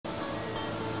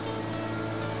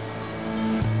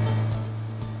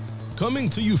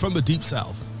Coming to you from the Deep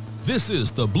South, this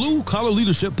is the Blue Collar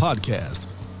Leadership Podcast.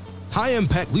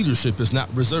 High-impact leadership is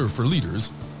not reserved for leaders,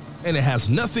 and it has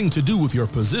nothing to do with your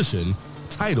position,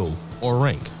 title, or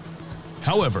rank.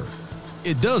 However,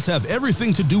 it does have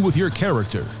everything to do with your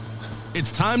character.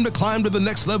 It's time to climb to the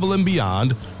next level and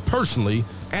beyond, personally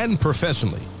and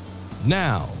professionally.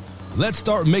 Now, let's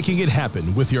start making it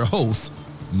happen with your host,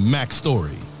 Mac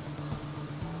Story.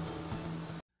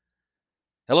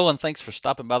 Hello, and thanks for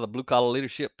stopping by the Blue Collar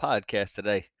Leadership Podcast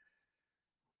today.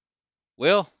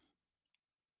 Well,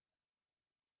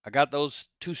 I got those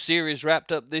two series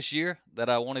wrapped up this year that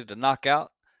I wanted to knock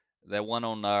out. That one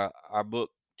on our book,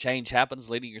 Change Happens,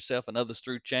 Leading Yourself and Others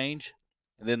Through Change.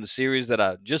 And then the series that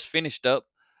I just finished up.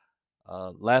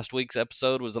 Last week's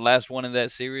episode was the last one in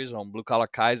that series on Blue Collar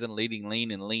Kaizen, Leading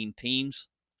Lean and Lean Teams.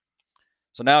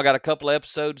 So now I got a couple of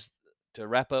episodes to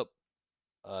wrap up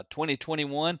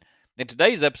 2021. In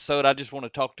today's episode, I just want to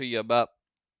talk to you about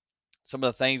some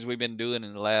of the things we've been doing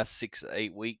in the last 6 to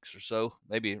 8 weeks or so,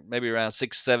 maybe around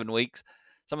 6 to 7 weeks.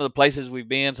 Some of the places we've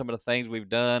been, some of the things we've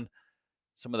done,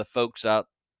 some of the folks out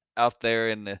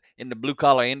there in the blue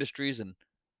collar industries and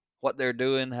what they're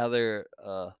doing, how they're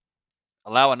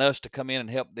allowing us to come in and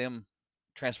help them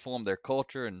transform their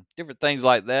culture and different things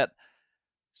like that.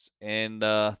 And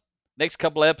next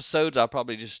couple of episodes, I'll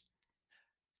probably just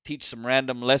teach some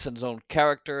random lessons on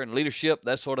character and leadership,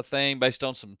 that sort of thing, based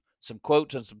on some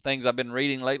quotes and some things I've been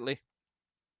reading lately.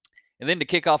 And then to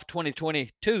kick off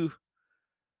 2022,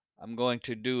 I'm going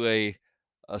to do a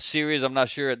series. I'm not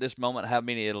sure at this moment how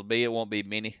many it'll be. It won't be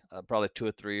many, probably 2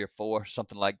 or 3 or 4,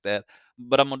 something like that.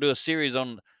 But I'm going to do a series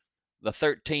on the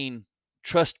 13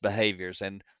 trust behaviors.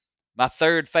 And my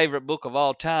third favorite book of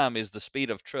all time is The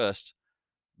Speed of Trust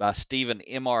by Stephen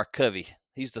M.R. Covey.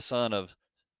 He's the son of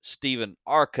Stephen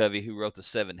R. Covey, who wrote the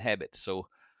 7 Habits. So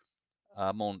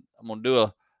I'm gonna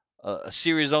do a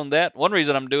series on that. One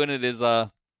reason I'm doing it is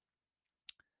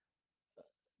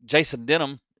Jason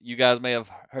Denham. You guys may have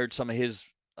heard some of his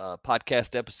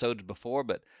podcast episodes before,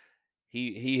 but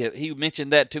he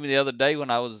mentioned that to me the other day when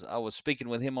I was speaking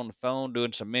with him on the phone,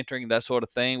 doing some mentoring, that sort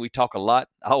of thing. We talk a lot.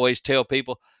 I always tell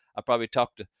people I probably talk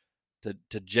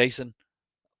to Jason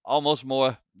almost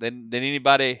more than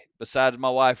anybody besides my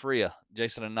wife Rhea.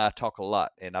 Jason and I talk a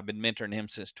lot, and I've been mentoring him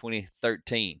since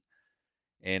 2013,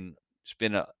 and it's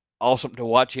been awesome to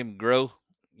watch him grow.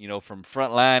 You know, from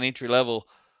frontline entry level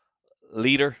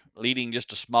leader, leading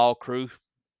just a small crew,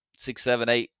 6, 7,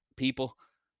 8 people,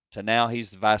 to now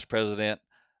he's the vice president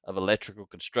of electrical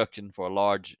construction for a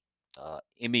large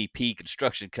MEP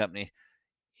construction company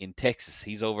in Texas.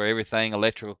 He's over everything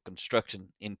electrical construction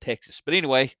in Texas. But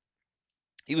anyway,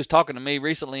 he was talking to me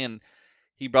recently, and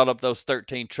he brought up those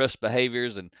 13 trust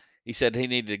behaviors, and he said he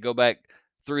needed to go back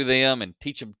through them and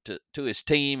teach them to his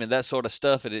team and that sort of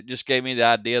stuff. And it just gave me the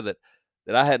idea that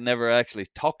I had never actually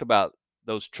talked about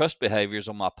those trust behaviors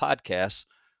on my podcast.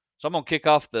 So I'm going to kick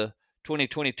off the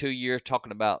 2022 year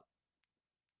talking about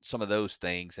some of those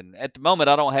things. And at the moment,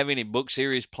 I don't have any book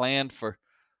series planned for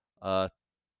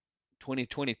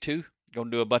 2022.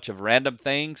 Going to do a bunch of random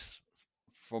things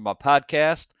for my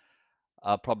podcast.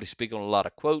 I'll probably speak on a lot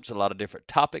of quotes, a lot of different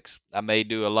topics. I may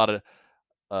do a lot of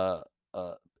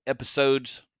uh,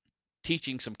 episodes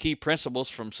teaching some key principles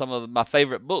from some of my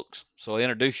favorite books. So I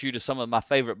introduce you to some of my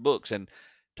favorite books and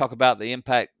talk about the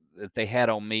impact that they had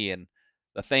on me and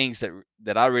the things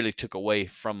that I really took away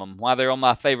from them, why they're on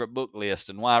my favorite book list,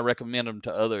 and why I recommend them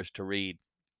to others to read,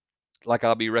 like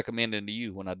I'll be recommending to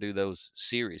you when I do those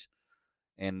series.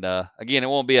 And again, it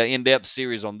won't be an in-depth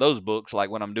series on those books like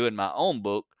when I'm doing my own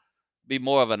book. Be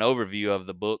more of an overview of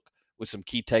the book with some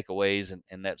key takeaways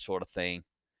and that sort of thing.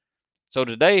 So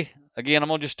today, again, I'm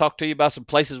gonna just talk to you about some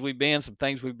places we've been, some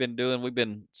things we've been doing.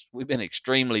 We've been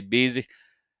extremely busy.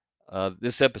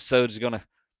 This episode is gonna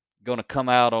come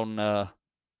out on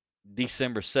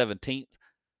December 17th.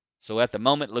 So at the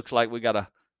moment, looks like we got a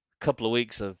couple of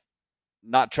weeks of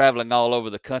not traveling all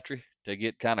over the country to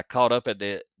get kind of caught up at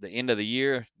the end of the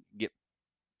year, get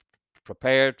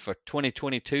prepared for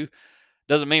 2022.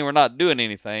 Doesn't mean we're not doing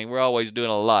anything. We're always doing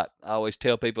a lot. I always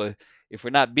tell people if we're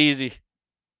not busy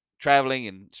traveling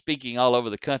and speaking all over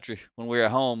the country when we're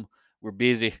at home, we're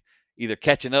busy either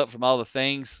catching up from all the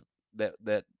things that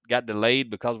got delayed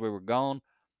because we were gone,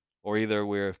 or either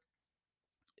we're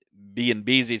being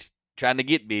busy trying to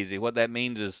get busy. What that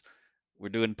means is we're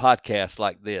doing podcasts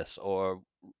like this, or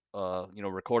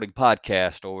recording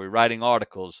podcasts, or we're writing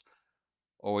articles,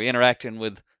 or we're interacting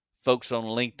with folks on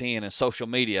LinkedIn and social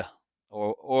media,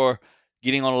 or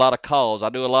getting on a lot of calls. I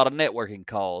do a lot of networking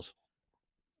calls.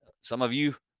 Some of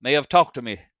you may have talked to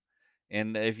me,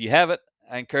 and if you haven't,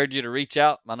 I encourage you to reach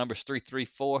out. My number is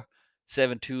 334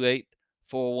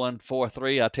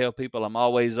 728-4143. I tell people I'm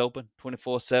always open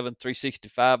 24/7,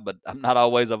 365, but I'm not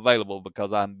always available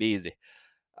because I'm busy.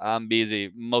 I'm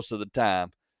busy most of the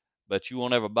time, but you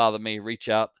won't ever bother me. Reach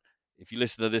out. If you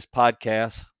listen to this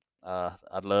podcast,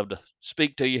 I'd love to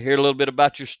speak to you, hear a little bit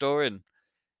about your story, and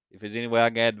if there's any way I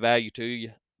can add value to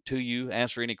you,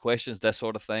 answer any questions, that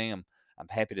sort of thing, I'm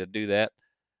happy to do that.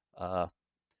 Uh,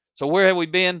 so where have we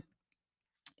been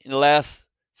in the last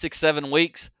 6-7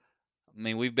 weeks? I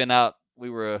mean, we've been out. We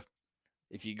were,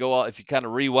 if you go out, if you kind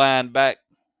of rewind back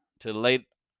to late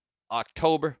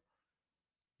October,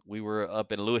 we were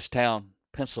up in Lewistown,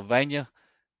 Pennsylvania.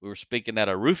 We were speaking at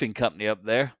a roofing company up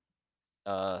there.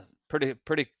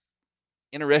 Pretty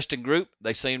interesting group.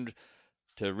 They seemed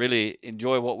to really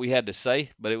enjoy what we had to say.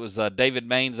 But it was David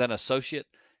Baines, an associate,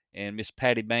 and Miss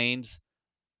Patty Baines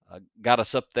got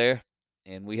us up there,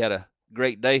 and we had a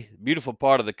great day. Beautiful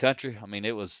part of the country. I mean,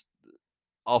 it was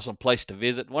awesome place to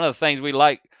visit. One of the things we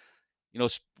like,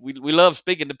 we love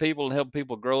speaking to people and helping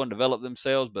people grow and develop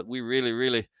themselves, but we really,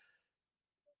 really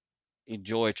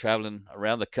enjoy traveling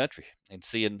around the country and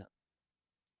seeing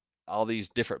all these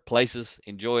different places,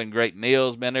 enjoying great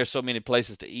meals. Man, there's so many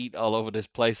places to eat all over this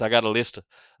place. I got a list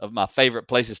of my favorite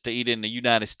places to eat in the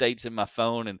United States in my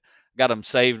phone, and got them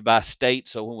saved by state.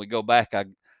 So when we go back, I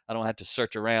don't have to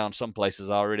search around. Some places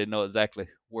I already know exactly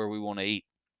where we want to eat.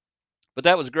 But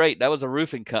that was great. That was a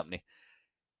roofing company.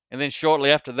 And then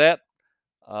shortly after that,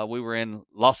 we were in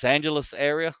Los Angeles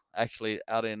area, actually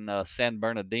out in San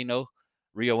Bernardino.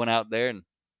 Rio went out there, and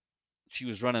she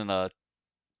was running a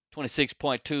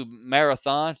 26.2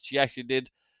 marathon. She actually did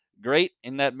great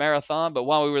in that marathon. But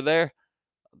while we were there,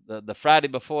 the Friday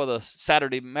before the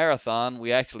Saturday marathon,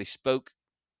 we actually spoke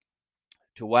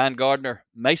to Weingartner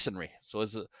Masonry. So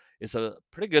it's a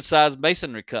pretty good sized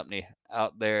masonry company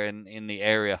out there in the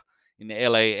area, in the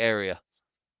LA area,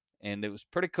 and it was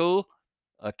pretty cool.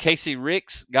 Casey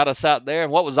Ricks got us out there,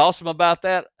 and what was awesome about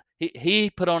that, he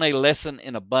put on a lesson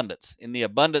in abundance, in the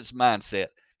abundance mindset.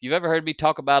 If you've ever heard me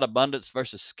talk about abundance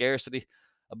versus scarcity,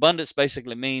 abundance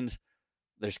basically means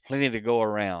there's plenty to go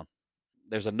around.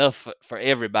 There's enough for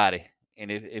everybody,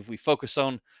 and if we focus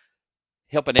on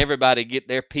helping everybody get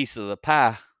their piece of the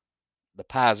pie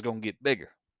is going to get bigger.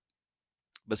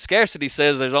 But scarcity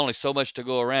says there's only so much to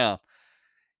go around.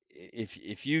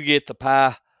 If you get the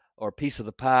pie or a piece of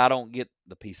the pie, I don't get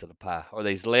the piece of the pie, or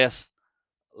there's less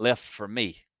left for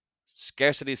me.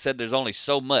 Scarcity said there's only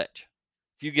so much.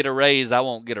 If you get a raise, I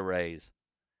won't get a raise.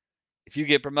 If you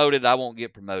get promoted, I won't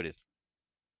get promoted.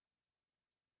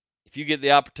 If you get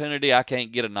the opportunity, I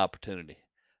can't get an opportunity.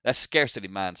 That's scarcity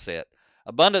mindset.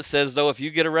 Abundance says, though, if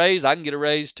you get a raise, I can get a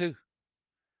raise too.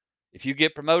 If you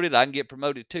get promoted, I can get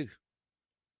promoted too.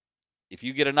 If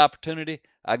you get an opportunity,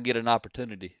 I can get an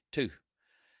opportunity too.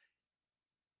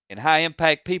 And high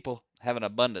impact people have an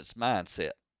abundance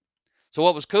mindset. So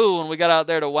what was cool when we got out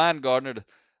there to Weingartner, to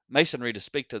Masonry, to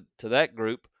speak to that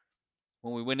group,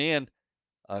 when we went in,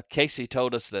 Casey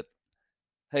told us that,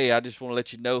 hey, I just want to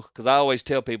let you know, because I always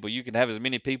tell people you can have as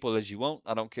many people as you want.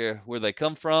 I don't care where they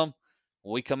come from.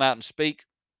 When we come out and speak,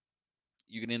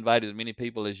 you can invite as many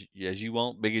people as you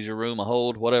want, big as your room will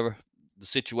hold, whatever the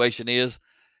situation is.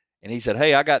 And he said,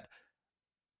 hey, I got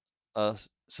uh,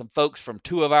 some folks from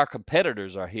two of our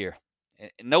competitors are here.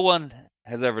 And no one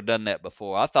has ever done that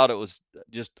before. I thought it was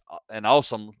just an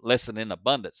awesome lesson in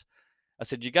abundance. I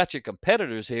said, you got your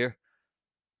competitors here?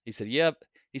 He said, yep.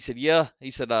 He said, yeah.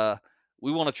 He said,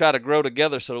 we want to try to grow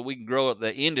together so that we can grow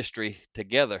the industry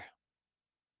together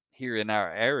here in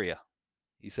our area.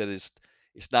 He said,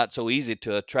 it's not so easy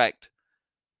to attract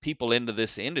people into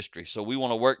this industry. So we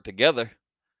want to work together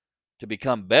to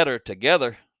become better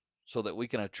together so that we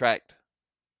can attract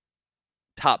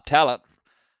top talent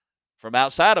from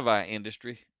outside of our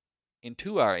industry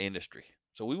into our industry.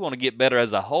 So we want to get better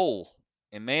as a whole.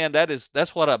 And man,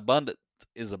 that's what abundance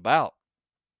is about.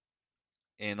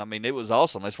 And I mean, it was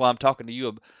awesome. That's why I'm talking to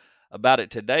you about it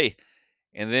today.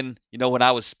 And then, when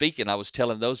I was speaking, I was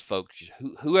telling those folks,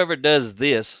 whoever does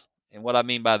this, and what I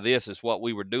mean by this is what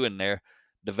we were doing there,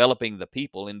 developing the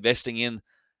people, investing in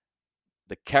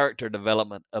the character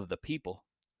development of the people.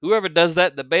 Whoever does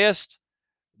that the best,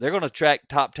 they're going to attract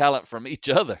top talent from each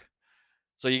other.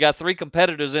 So you got three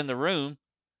competitors in the room,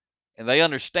 and they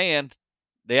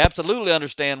absolutely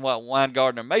understand what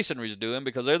Weingartner Masonry is doing,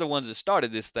 because they're the ones that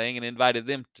started this thing and invited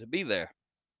them to be there.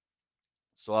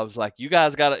 So I was like, you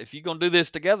guys got to, if you're going to do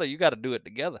this together, you got to do it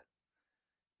together.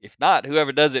 If not,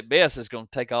 whoever does it best is going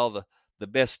to take all the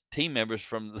best team members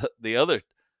from the other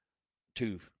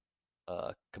two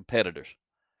competitors.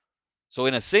 So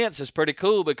in a sense, it's pretty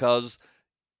cool, because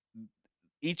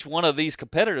each one of these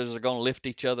competitors are going to lift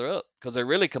each other up because they're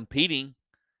really competing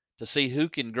to see who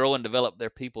can grow and develop their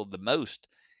people the most.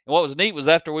 And what was neat was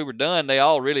after we were done, they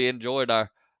all really enjoyed our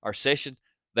session.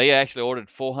 They actually ordered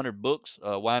 400 books.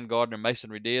 Weingartner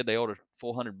Masonry did. They ordered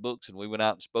 400 books, and we went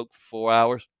out and spoke for 4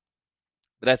 hours.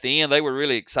 But at the end, they were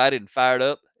really excited and fired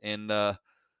up. And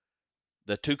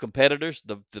the two competitors,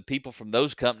 the people from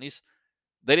those companies,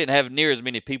 they didn't have near as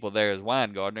many people there as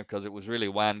Weingartner because it was really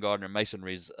Weingartner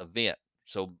Masonry's event.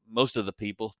 So most of the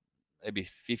people, maybe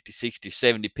 50, 60,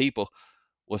 70 people,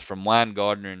 was from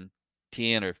Weingartner, and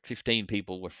 10 or 15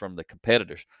 people were from the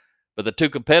competitors. But the two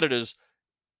competitors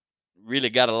really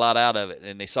got a lot out of it,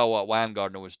 and they saw what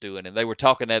Weingartner was doing. And they were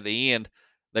talking at the end,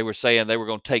 they were saying they were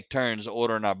going to take turns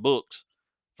ordering our books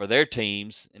for their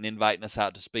teams and inviting us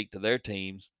out to speak to their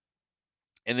teams.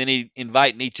 And then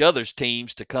inviting each other's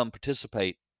teams to come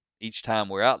participate each time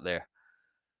we're out there.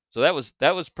 So that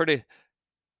was pretty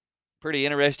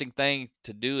interesting thing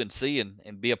to do and see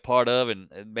and be a part of. And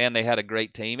man, they had a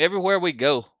great team. Everywhere we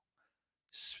go,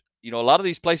 a lot of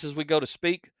these places we go to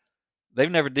speak, they've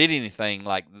never did anything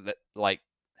like that,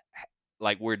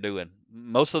 like we're doing.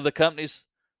 Most of the companies,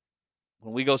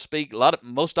 when we go speak,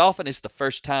 most often it's the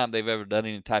first time they've ever done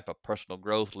any type of personal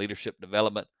growth, leadership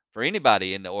development for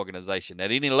anybody in the organization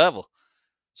at any level.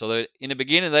 So in the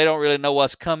beginning, they don't really know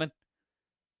what's coming,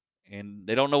 and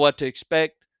they don't know what to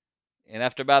expect. And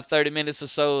after about 30 minutes or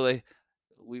so,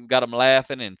 we've got them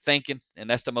laughing and thinking, and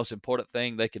that's the most important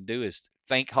thing they can do is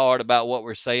think hard about what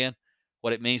we're saying,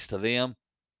 what it means to them.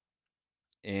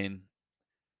 And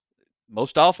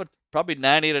most often, probably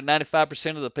 90 to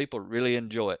 95% of the people really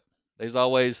enjoy it. There's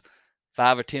always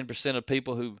 5 or 10% of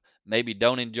people who maybe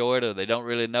don't enjoy it, or they don't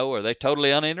really know, or they're totally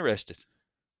uninterested.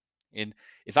 And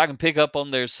if I can pick up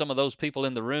on there's some of those people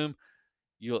in the room,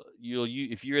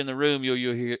 if you're in the room,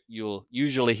 you'll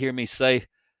usually hear me say,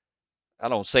 I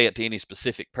don't say it to any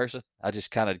specific person. I just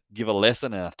kind of give a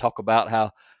lesson, and I talk about how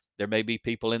there may be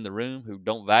people in the room who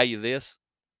don't value this,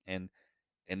 and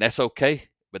and that's okay.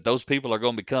 But those people are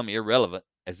going to become irrelevant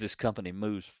as this company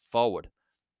moves forward.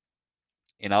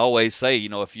 And I always say,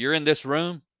 if you're in this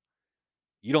room,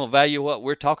 you don't value what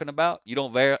we're talking about, you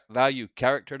don't value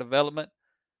character development,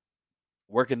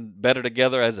 working better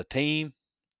together as a team,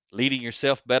 leading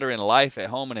yourself better in life, at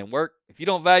home, and in work. If you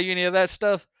don't value any of that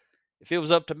stuff, if it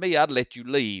was up to me, I'd let you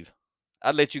leave.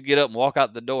 I'd let you get up and walk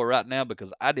out the door right now,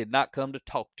 because I did not come to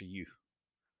talk to you.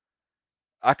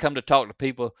 I come to talk to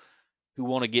people who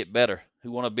want to get better,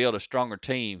 who want to build a stronger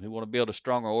team, who want to build a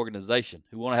stronger organization,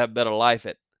 who want to have better lives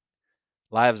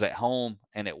at home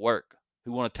and at work,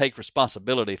 who want to take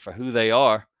responsibility for who they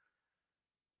are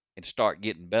and start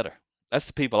getting better. That's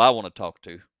the people I want to talk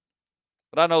to.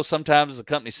 But I know sometimes the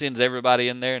company sends everybody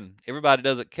in there and everybody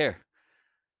doesn't care.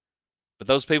 But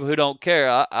those people who don't care,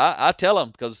 I tell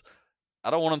them, because I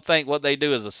don't want them to think what they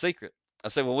do is a secret. I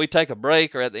say, when we take a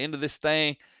break or at the end of this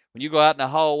thing, when you go out in the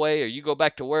hallway or you go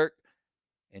back to work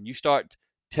and you start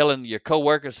telling your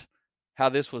coworkers how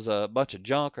this was a bunch of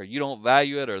junk, or you don't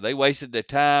value it, or they wasted their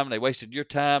time, they wasted your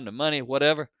time, the money,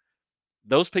 whatever,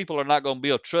 those people are not going to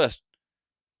build trust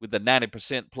with the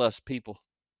 90% plus people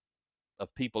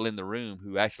in the room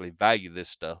who actually value this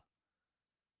stuff.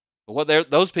 But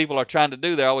what those people are trying to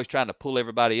do, they're always trying to pull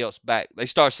everybody else back. They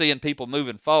start seeing people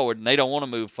moving forward, and they don't want to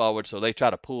move forward, so they try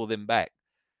to pull them back.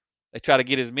 They try to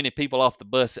get as many people off the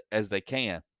bus as they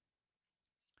can.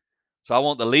 So I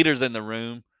want the leaders in the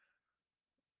room.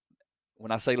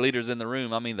 When I say leaders in the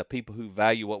room, I mean the people who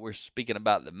value what we're speaking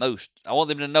about the most. I want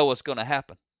them to know what's going to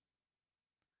happen.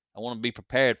 I want them to be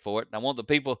prepared for it. And I want the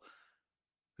people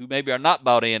who maybe are not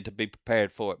bought in to be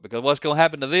prepared for it, because what's going to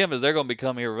happen to them is they're going to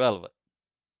become irrelevant.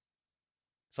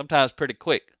 Sometimes pretty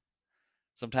quick.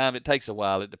 Sometimes it takes a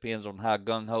while. It depends on how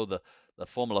gung-ho the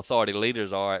formal authority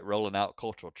leaders are at rolling out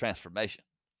cultural transformation.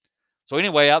 So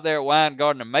anyway, out there at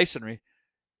Weingartner Masonry,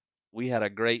 we had a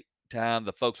great time.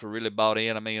 The folks were really bought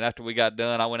in. I mean, after we got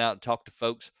done, I went out and talked to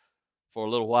folks for a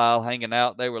little while, hanging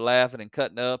out. They were laughing and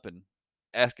cutting up and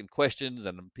asking questions,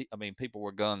 and I mean, people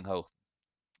were gung-ho.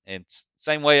 And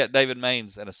same way at David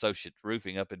Maines and Associates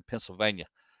Roofing up in Pennsylvania.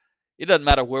 It doesn't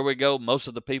matter where we go. Most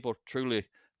of the people truly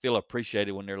feel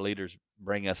appreciated when their leaders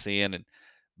bring us in and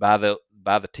buy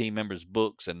the team members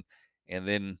books, and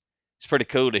then it's pretty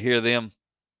cool to hear them.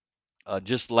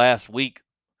 Just last week,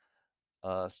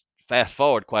 uh, fast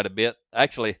forward quite a bit.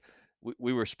 Actually,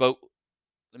 we were spoke.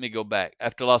 Let me go back.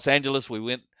 After Los Angeles,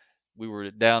 we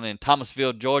were down in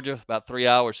Thomasville, Georgia, about 3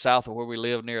 hours south of where we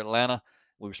live near Atlanta.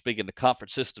 We were speaking to Comfort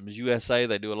Systems USA.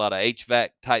 They do a lot of HVAC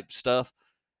type stuff.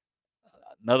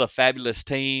 Another fabulous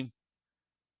team.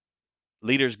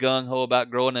 Leaders gung ho about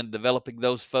growing and developing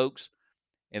those folks.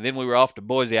 And then we were off to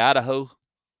Boise, Idaho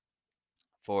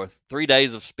for 3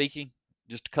 days of speaking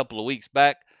just a couple of weeks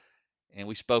back. And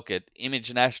we spoke at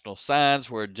Image National Signs,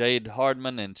 where Jade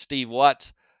Hardman and Steve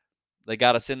Watts, they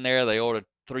got us in there. They ordered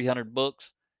 300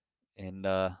 books and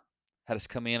had us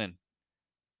come in and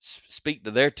speak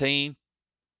to their team.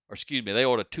 Or excuse me, they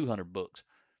ordered 200 books.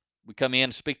 We come in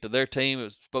and speak to their team.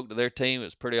 Spoke to their team. It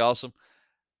was pretty awesome.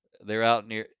 They're out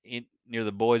near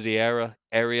the Boise area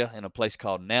in a place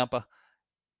called Nampa.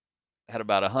 Had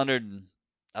about 100,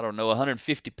 I don't know,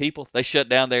 150 people. They shut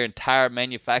down their entire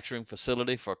manufacturing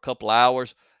facility for a couple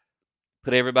hours,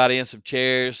 put everybody in some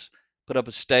chairs, put up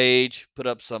a stage, put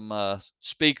up some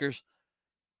speakers,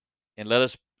 and let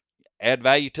us add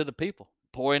value to the people,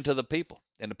 pour into the people.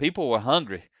 And the people were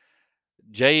hungry.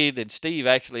 Jade and Steve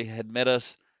actually had met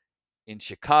us in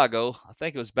Chicago. I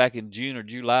think it was back in June or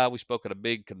July. We spoke at a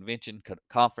big convention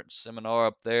conference seminar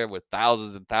up there with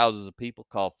thousands and thousands of people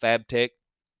called FabTech,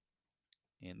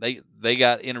 and they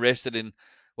got interested in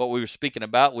what we were speaking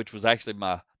about, which was actually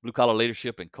my blue collar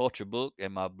leadership and culture book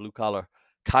and my blue collar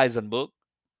Kaizen book,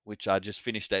 which I just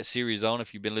finished that series on.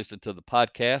 If you've been listening to the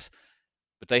podcast,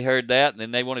 but they heard that and then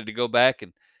they wanted to go back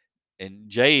and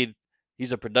Jade,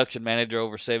 he's a production manager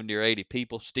over 70 or 80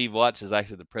 people. Steve Watts is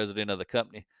actually the president of the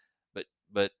company,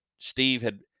 but Steve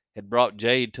had brought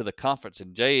Jade to the conference,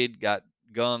 and Jade got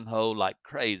gung ho like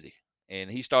crazy, and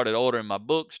he started ordering my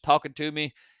books, talking to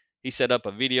me. He set up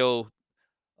a video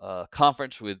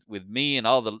conference with me and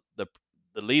all the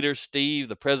leaders, Steve,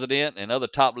 the president, and other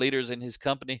top leaders in his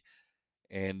company.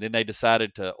 And then they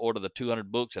decided to order the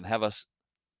 200 books and have us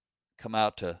come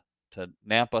out to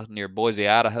Nampa near Boise,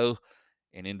 Idaho,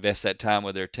 and invest that time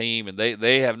with their team. And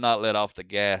they have not let off the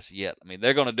gas yet. I mean,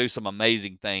 they're going to do some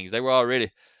amazing things. They were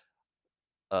already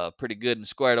pretty good and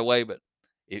squared away, but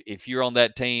if you're on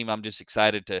that team, I'm just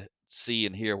excited to see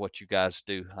and hear what you guys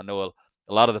do. I know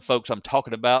a lot of the folks I'm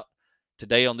talking about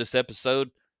today on this episode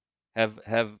have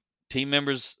team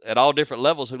members at all different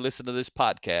levels who listen to this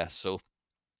podcast. So,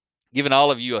 giving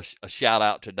all of you a shout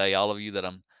out today, all of you that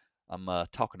I'm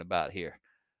talking about here.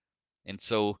 And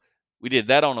so we did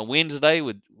that on a Wednesday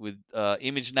with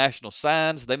Image National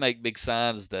Signs. They make big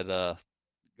signs that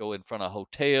go in front of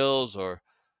hotels or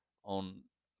on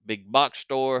big box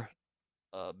store,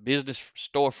 business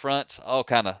storefronts, all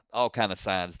kind of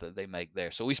signs that they make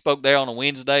there. So we spoke there on a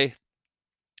Wednesday.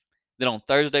 Then on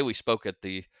Thursday we spoke at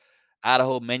the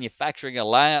Idaho Manufacturing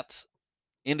Alliance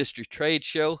Industry Trade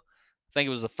Show. I think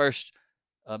it was the first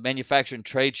manufacturing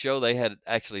trade show they had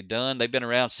actually done. They've been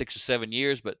around 6 or 7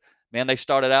 years, but man, they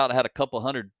started out and had a couple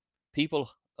hundred people.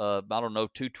 I don't know,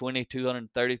 220,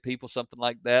 230 people, something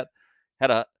like that.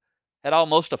 Had a had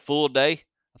almost a full day.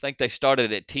 I think they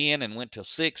started at 10 and went till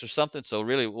 6 or something. So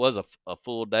really, it was a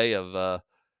full day of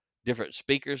different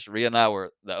speakers. Rhea and I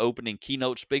were the opening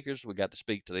keynote speakers. We got to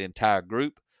speak to the entire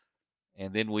group,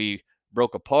 and then we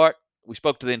broke apart. We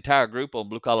spoke to the entire group on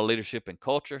blue collar leadership and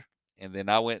culture, and then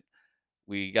I went.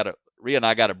 Rhea and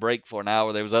I got a break for an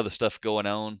hour. There was other stuff going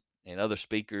on and other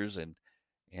speakers, and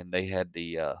they had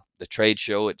the trade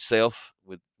show itself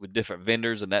with different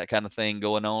vendors and that kind of thing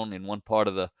going on in one part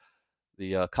of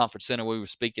the conference center we were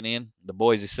speaking in, the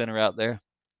Boise Center out there.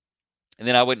 And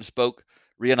then I went and spoke.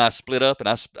 Rhea and I split up, and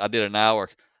I did an hour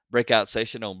breakout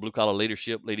session on blue collar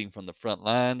leadership leading from the front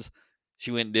lines.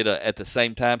 She went and did at the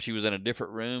same time, she was in a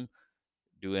different room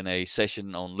doing a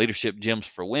session on leadership gems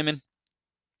for women.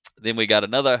 Then we got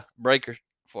another breaker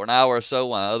for an hour or so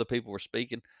while other people were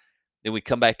speaking. Then we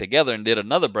come back together and did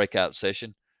another breakout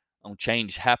session on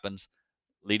change happens,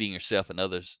 leading yourself and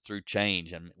others through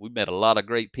change. And we met a lot of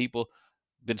great people.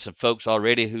 Been some folks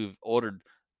already who've ordered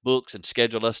books and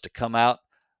scheduled us to come out.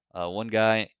 One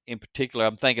guy in particular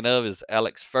I'm thinking of is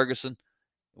Alex Ferguson.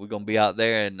 We're going to be out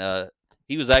there, and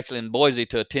he was actually in Boise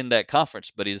to attend that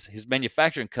conference, but his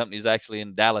manufacturing company is actually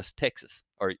in Dallas, Texas,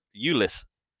 or Euless,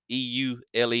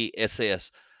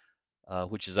 EULESS,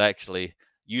 which is actually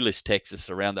Euless, Texas,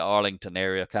 around the Arlington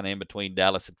area, kind of in between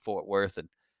Dallas and Fort Worth. And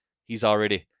he's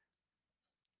already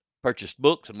purchased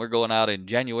books, and we're going out in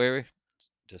January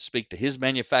to speak to his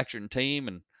manufacturing team,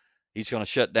 and he's going to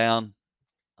shut down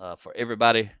for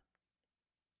everybody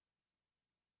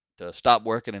to stop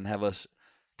working and have us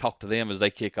talk to them as they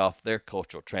kick off their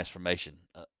cultural transformation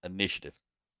initiative.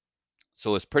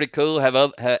 So it's pretty cool. I've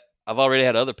already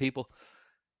had other people,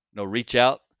 reach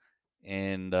out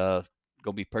and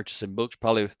go be purchasing books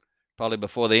probably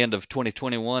before the end of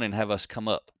 2021 and have us come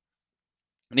up.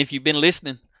 And if you've been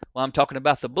listening while I'm talking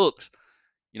about the books,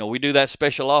 we do that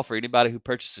special offer. Anybody who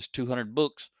purchases 200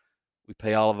 books, we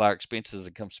pay all of our expenses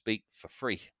and come speak for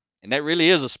free. And that really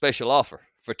is a special offer.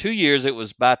 For 2 years, it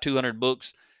was buy 200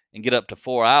 books and get up to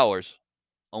 4 hours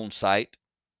on site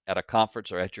at a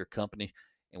conference or at your company,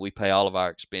 and we pay all of our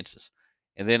expenses.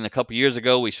 And then a couple years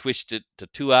ago, we switched it to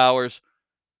 2 hours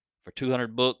for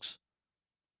 200 books,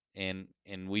 and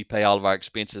we pay all of our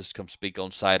expenses to come speak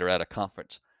on site or at a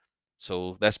conference.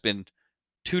 So that's been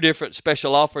two different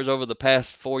special offers over the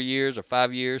past 4 years or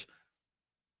 5 years,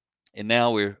 and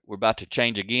now we're about to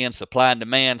change again. Supply and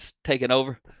demand's taking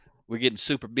over. We're getting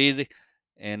super busy,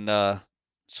 and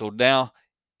so now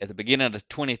at the beginning of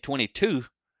 2022,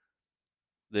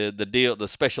 the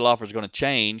special offer is going to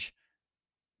change.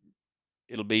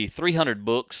 It'll be 300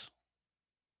 books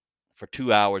for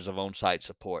 2 hours of on-site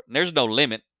support, and there's no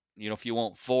limit. If you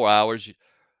want 4 hours,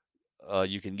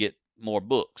 you can get more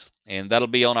books. And that'll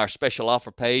be on our special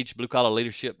offer page,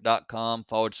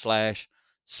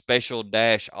 bluecollarleadership.com/special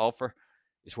offer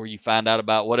is where you find out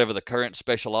about whatever the current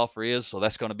special offer is. So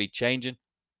that's going to be changing.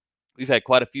 We've had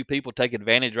quite a few people take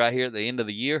advantage right here at the end of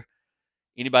the year.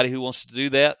 Anybody who wants to do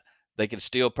that, they can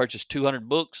still purchase 200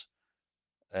 books.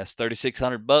 That's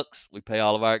 $3,600. We pay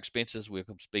all of our expenses. We'll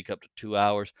come speak up to 2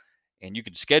 hours, and you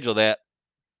can schedule that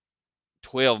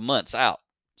 12 months out.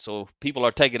 So people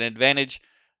are taking advantage,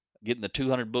 getting the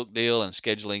 200 book deal and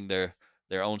scheduling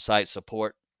their own site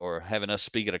support or having us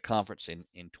speak at a conference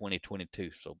in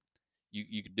 2022. So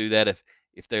you can do that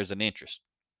if there's an interest.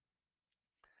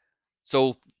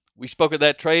 So we spoke at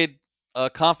that trade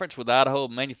conference with the Idaho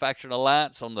Manufacturing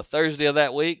Alliance on the Thursday of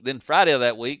that week. Then Friday of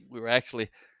that week, we were actually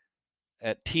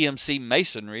at TMC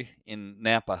Masonry in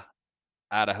Nampa,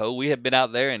 Idaho. We had been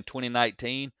out there in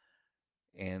 2019,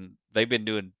 and they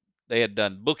had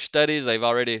done book studies. They've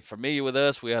already familiar with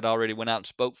us. We had already went out and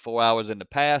spoke 4 hours in the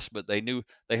past, but they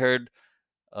heard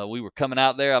we were coming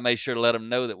out there. I made sure to let them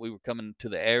know that we were coming to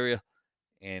the area,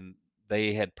 and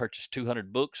they had purchased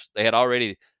 200 books. They had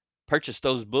already purchased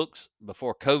those books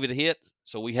before COVID hit,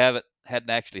 so we hadn't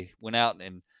actually went out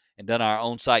and done our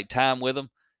on site time with them.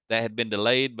 That had been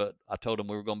delayed, but I told them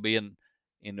we were going to be in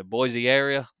the Boise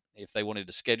area. If they wanted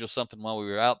to schedule something while we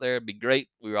were out there, it'd be great.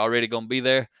 We were already going to be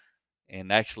there,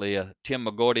 and actually Tim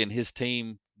McGordy and his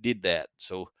team did that.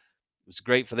 So it was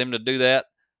great for them to do that.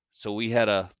 So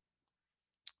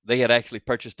they had actually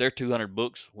purchased their 200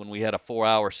 books when we had a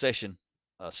 4-hour session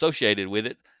associated with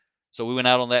it. So we went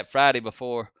out on that Friday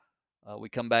before we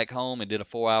come back home and did a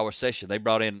 4-hour session. They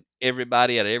brought in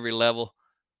everybody at every level,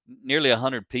 nearly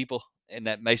 100 people in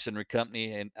that masonry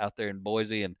company and out there in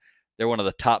Boise, and they're one of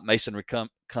the top masonry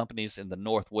companies in the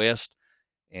Northwest.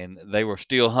 And they were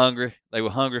still hungry. They were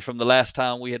hungry from the last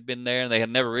time we had been there, and they had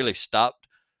never really stopped.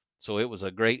 So it was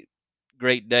a great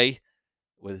day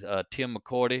with Tim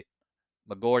McGordy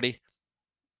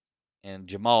and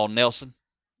Jamal Nelson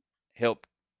helped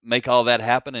make all that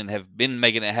happen and have been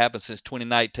making it happen since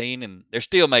 2019, and they're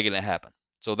still making it happen.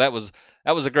 So that was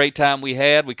a great time we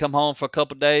had. We come home for a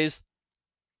couple of days.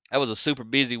 That was a super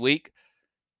busy week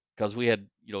because we had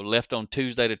left on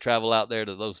Tuesday to travel out there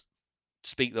to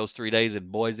speak those 3 days in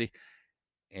Boise,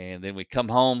 and then we come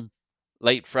home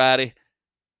late Friday,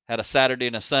 had a Saturday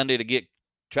and a Sunday to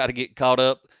try to get caught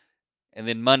up, and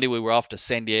then Monday we were off to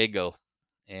San Diego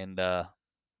and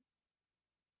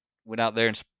went out there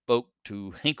and spoke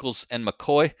to Hinkles and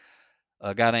McCoy,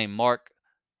 a guy named Mark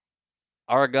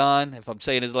Aragon, if I'm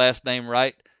saying his last name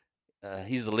right.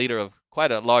 He's the leader of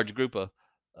quite a large group of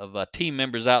team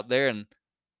members out there, and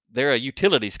they're a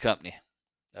utilities company,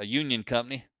 a union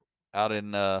company out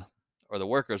in, or the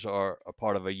workers are a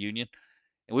part of a union.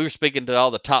 And we were speaking to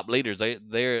all the top leaders.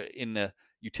 They're in the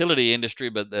utility industry,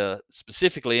 but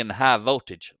specifically in the high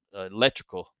voltage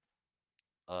electrical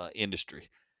industry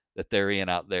that they're in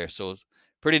out there. So it's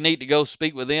pretty neat to go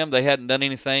speak with them. They hadn't done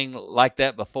anything like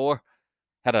that before.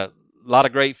 Had a lot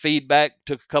of great feedback.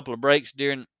 Took a couple of breaks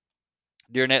during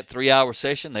that 3-hour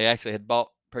session. They actually had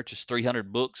purchased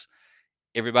 300 books.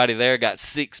 Everybody there got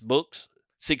 6 books,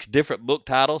 6 different book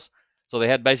titles. So they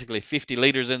had basically 50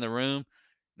 leaders in the room.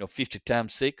 50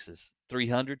 times 6 is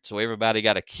 300. So everybody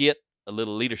got a kit, a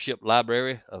little leadership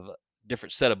library of a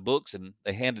different set of books, and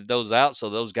they handed those out so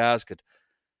those guys could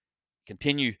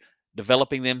continue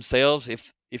developing themselves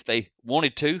if they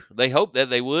wanted to. They hoped that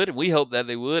they would, and we hope that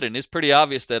they would. And it's pretty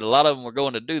obvious that a lot of them were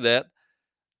going to do that.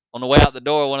 On the way out the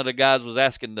door, one of the guys was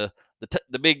asking the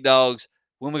big dogs,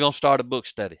 when we going to start a book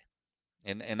study?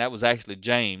 And that was actually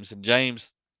James. And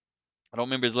James, I don't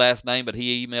remember his last name, but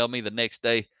he emailed me the next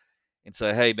day and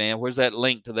said, hey, man, where's that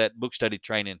link to that book study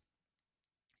training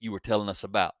you were telling us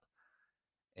about?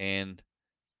 And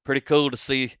pretty cool to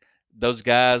see those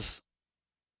guys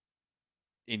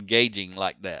engaging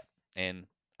like that. And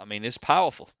I mean, it's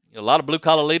powerful. A lot of blue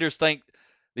collar leaders think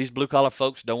these blue collar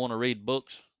folks don't want to read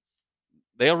books.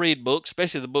 They'll read books,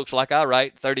 especially the books like I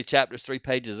write, 30 chapters, 3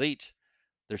 pages each.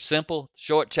 They're simple,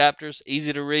 short chapters,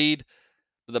 easy to read.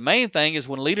 But the main thing is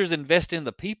when leaders invest in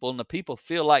the people and the people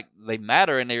feel like they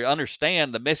matter and they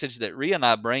understand the message that Rhea and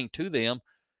I bring to them,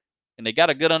 and they got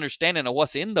a good understanding of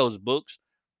what's in those books,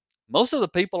 most of the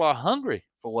people are hungry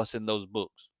for what's in those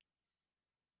books,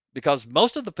 because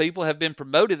most of the people have been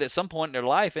promoted at some point in their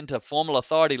life into formal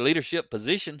authority leadership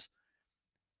positions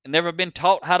and never been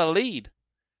taught how to lead.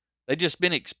 They've just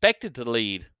been expected to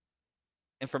lead.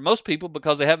 And for most people,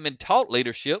 because they haven't been taught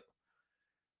leadership,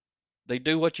 they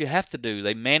do what you have to do.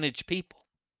 They manage people.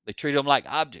 They treat them like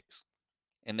objects,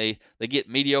 and they get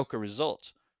mediocre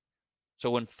results. So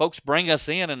when folks bring us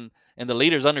in and the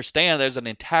leaders understand there's an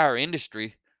entire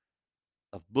industry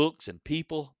of books and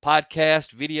people,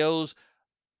 podcasts, videos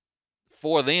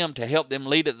for them to help them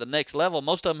lead at the next level,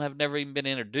 most of them have never even been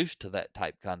introduced to that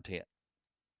type content.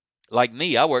 Like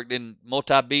me, I worked in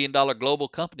multi-billion-dollar global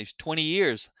companies 20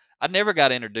 years. I never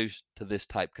got introduced to this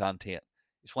type content.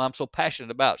 It's why I'm so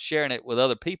passionate about sharing it with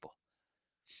other people.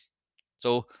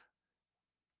 So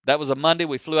that was a Monday.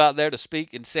 We flew out there to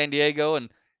speak in San Diego, and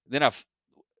then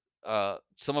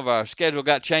some of our schedule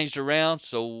got changed around,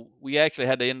 so we actually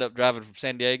had to end up driving from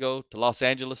San Diego to Los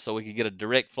Angeles so we could get a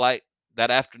direct flight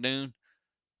that afternoon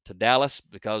to Dallas,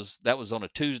 because that was on a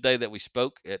Tuesday that we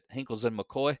spoke at Hinkles and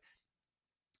McCoy,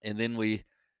 and then we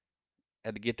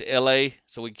had to get to LA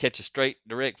so we could catch a straight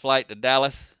direct flight to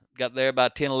Dallas. Got there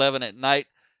about 10, 11 at night,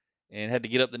 and had to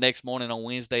get up the next morning on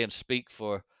Wednesday and speak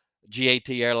for GAT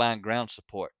Airline Ground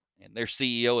Support. And their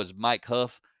CEO is Mike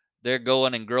Huff. They're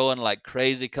going and growing like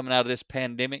crazy coming out of this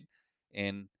pandemic.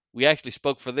 And we actually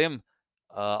spoke for them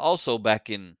also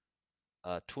back in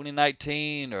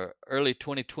 2019 or early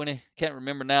 2020. Can't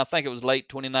remember now. I think it was late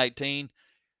 2019.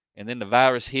 And then the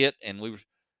virus hit, and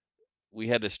we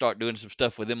had to start doing some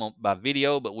stuff with them by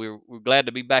video. But we're glad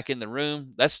to be back in the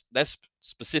room. That's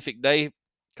specific day. A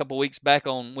couple weeks back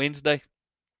on Wednesday,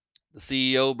 the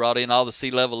CEO brought in all the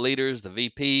C-level leaders, the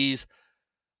VPs,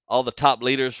 all the top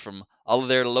leaders from all of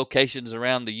their locations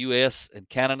around the U.S. and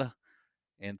Canada,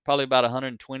 and probably about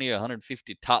 120 or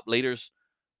 150 top leaders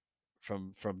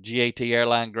from GAT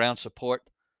Airline Ground Support.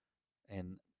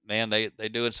 And man, they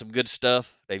doing some good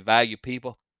stuff. They value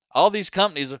people. All these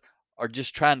companies are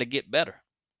just trying to get better.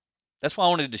 That's why I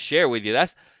wanted to share with you.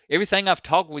 That's everything I've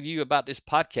talked with you about this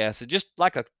podcast. It's just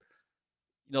like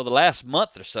the last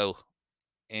month or so,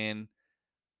 and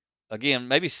again,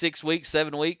 maybe 6 weeks,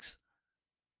 7 weeks.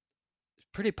 It's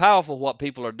pretty powerful what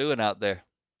people are doing out there.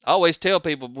 I always tell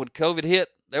people when COVID hit,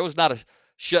 there was not a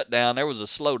shutdown, there was a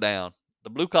slowdown. The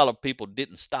blue collar people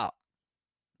didn't stop.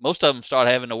 Most of them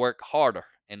started having to work harder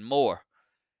and more,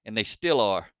 and they still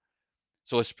are.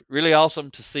 So it's really awesome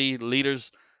to see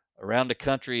leaders around the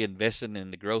country investing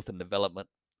in the growth and development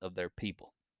of their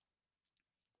people.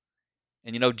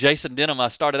 And Jason Denham, I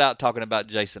started out talking about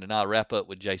Jason, and I'll wrap up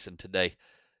with Jason today.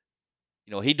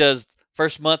 He does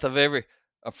first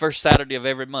Saturday of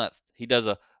every month. He does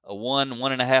a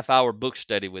 1.5 hour book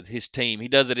study with his team. He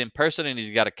does it in person, and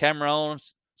he's got a camera on,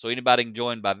 so anybody can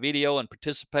join by video and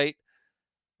participate,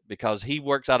 because he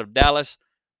works out of Dallas,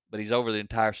 but he's over the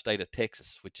entire state of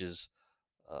Texas, which is,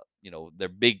 their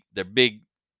big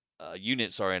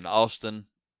units are in Austin,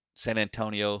 San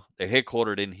Antonio. They're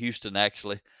headquartered in Houston,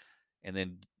 actually, and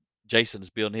then Jason's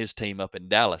building his team up in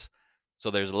Dallas. So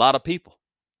there's a lot of people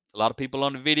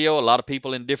on the video, a lot of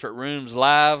people in different rooms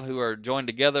live who are joined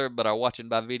together but are watching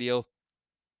by video.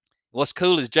 What's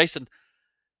cool is Jason,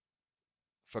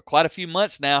 for quite a few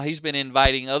months now, he's been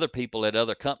inviting other people at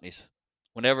other companies.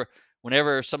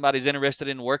 Whenever somebody's interested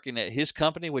in working at his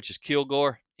company, which is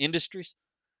Kilgore Industries,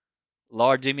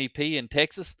 large MEP in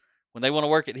Texas, when they want to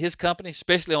work at his company,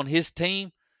 especially on his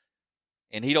team,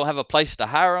 and he don't have a place to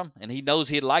hire them, and he knows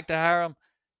he'd like to hire them,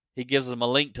 he gives them a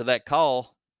link to that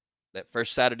call that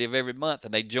first Saturday of every month,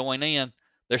 and they join in.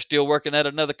 They're still working at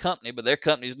another company, but their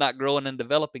company's not growing and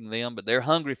developing them, but they're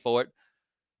hungry for it.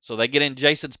 So they get in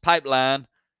Jason's pipeline,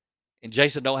 and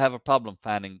Jason don't have a problem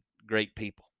finding great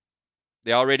people.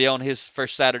 They're already on his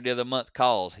first Saturday of the month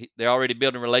calls. They're already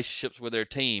building relationships with their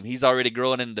team. He's already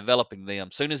growing and developing them.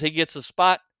 As soon as he gets a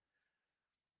spot,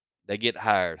 they get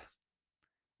hired.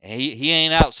 And he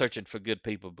ain't out searching for good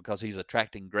people, because he's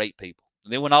attracting great people.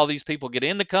 And then when all these people get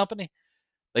in the company,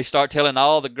 they start telling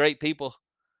all the great people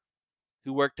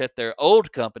who worked at their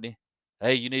old company,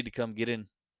 hey, you need to come get in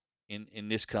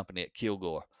this company at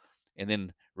Kilgore. And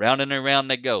then round and around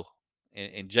they go.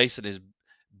 And Jason is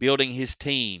building his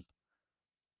team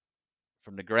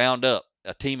from the ground up,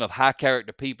 a team of high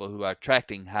character people who are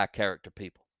attracting high character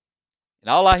people. And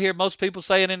all I hear most people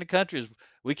saying in the country is,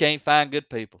 we can't find good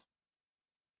people.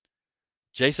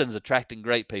 Jason's attracting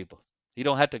great people. He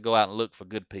don't have to go out and look for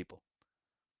good people.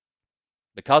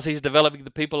 Because he's developing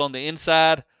the people on the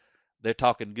inside, they're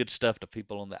talking good stuff to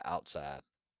people on the outside.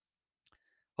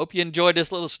 Hope you enjoyed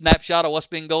this little snapshot of what's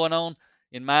been going on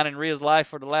in mine and Ria's life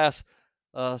for the last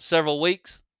several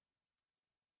weeks.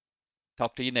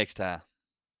 Talk to you next time.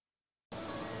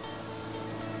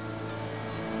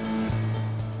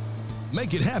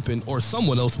 Make it happen or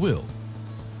someone else will.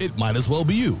 It might as well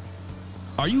be you.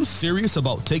 Are you serious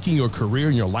about taking your career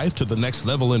and your life to the next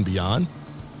level and beyond?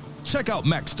 Check out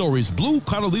Mac Story's Blue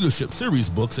Collar Leadership series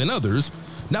books and others,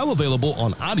 now available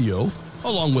on audio,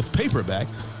 along with paperback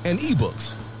and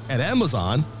ebooks at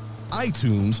Amazon,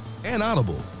 iTunes, and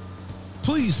Audible.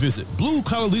 Please visit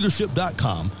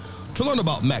bluecollarleadership.com to learn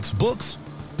about Mac's books,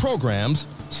 programs,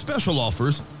 special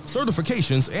offers,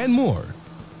 certifications, and more.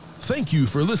 Thank you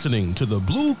for listening to the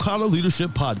Blue Collar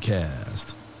Leadership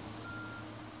Podcast.